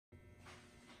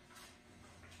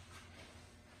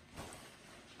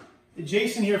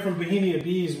Jason here from Bohemia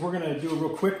Bees. We're going to do a real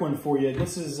quick one for you.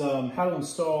 This is how to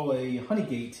install a honey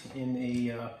gate in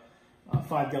a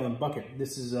 5-gallon bucket.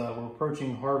 This is we're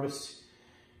approaching harvest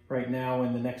right now.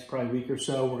 In the next probably week or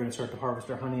so, we're going to start to harvest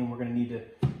our honey, and we're going to need to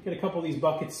get a couple of these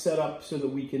buckets set up so that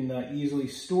we can easily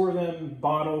store them,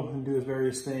 bottle, and do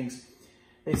various things.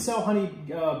 They sell honey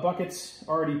buckets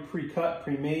already pre-cut,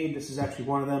 pre-made. This is actually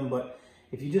one of them, but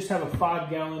if you just have a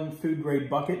 5-gallon food-grade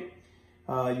bucket,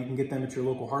 you can get them at your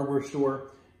local hardware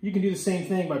store. You can do the same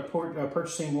thing by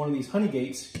purchasing one of these honey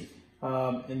gates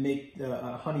and make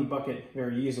a honey bucket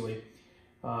very easily.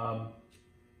 The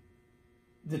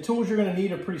tools you're going to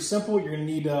need are pretty simple. You're going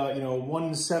to need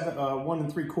 1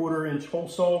 3/4 inch hole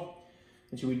saw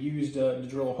that you would use to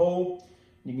drill a hole.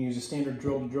 You can use a standard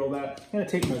drill to drill that, and a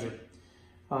tape measure.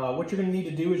 What you're going to need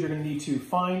to do is you're going to need to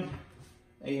find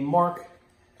a mark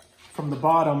from the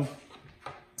bottom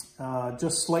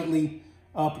just slightly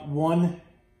up 1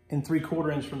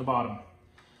 3/4 inch from the bottom.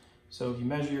 So if you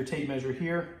measure your tape measure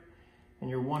here and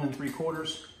you're 1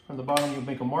 3/4 from the bottom, you'll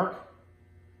make a mark.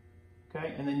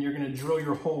 Okay, and then you're going to drill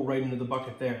your hole right into the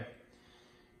bucket there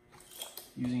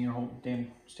using your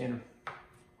standard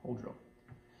hole drill.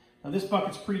 Now this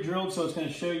bucket's pre-drilled, so it's going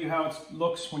to show you how it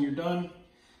looks when you're done.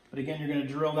 But again, you're going to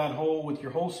drill that hole with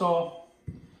your hole saw.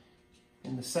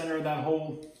 In the center of that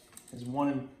hole is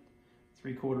 1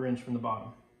 3/4 inch from the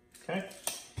bottom. Okay.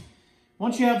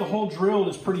 Once you have the hole drilled,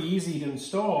 it's pretty easy to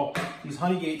install. These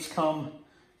honey gates come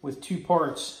with 2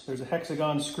 parts. There's a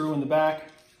hexagon screw in the back,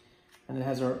 and it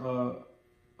has a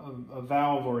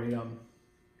valve or a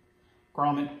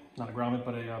grommet, not a grommet,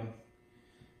 but a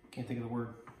can't think of the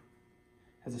word.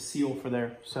 Has a seal for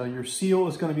there. So your seal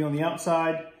is going to be on the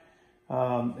outside,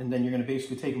 and then you're going to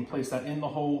basically take and place that in the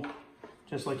hole,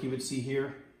 just like you would see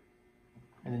here.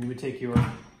 And then you would take your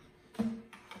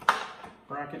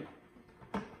bracket,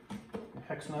 your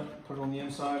hex nut, put it on the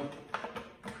inside.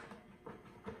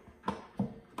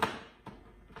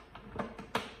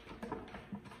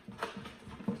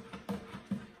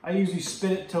 I usually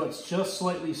spin it till it's just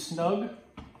slightly snug,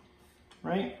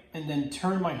 right? And then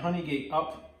turn my honey gate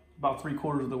up about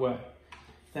 3/4 of the way.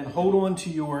 Then hold on to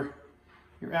your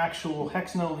actual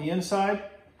hex nut on the inside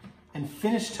and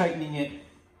finish tightening it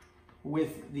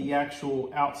with the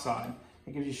actual outside.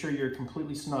 It gives you sure you're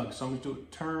completely snug. So I'm going to do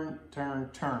it turn, turn,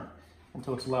 turn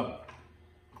until it's level.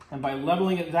 And by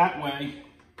leveling it that way,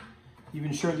 you've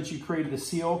ensured that you created the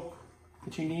seal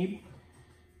that you need.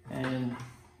 And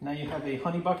now you have a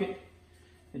honey bucket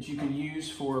that you can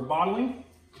use for bottling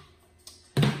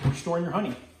or storing your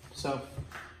honey. So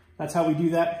that's how we do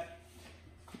that.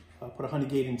 Put a honey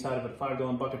gate inside of a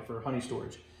 5-gallon bucket for honey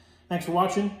storage. Thanks for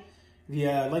watching. If you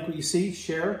like what you see,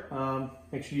 share.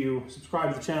 Make sure you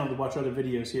subscribe to the channel to watch other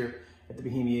videos here at the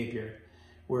Bohemia Apiary,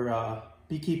 where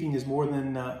beekeeping is more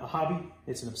than a hobby,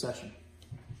 it's an obsession.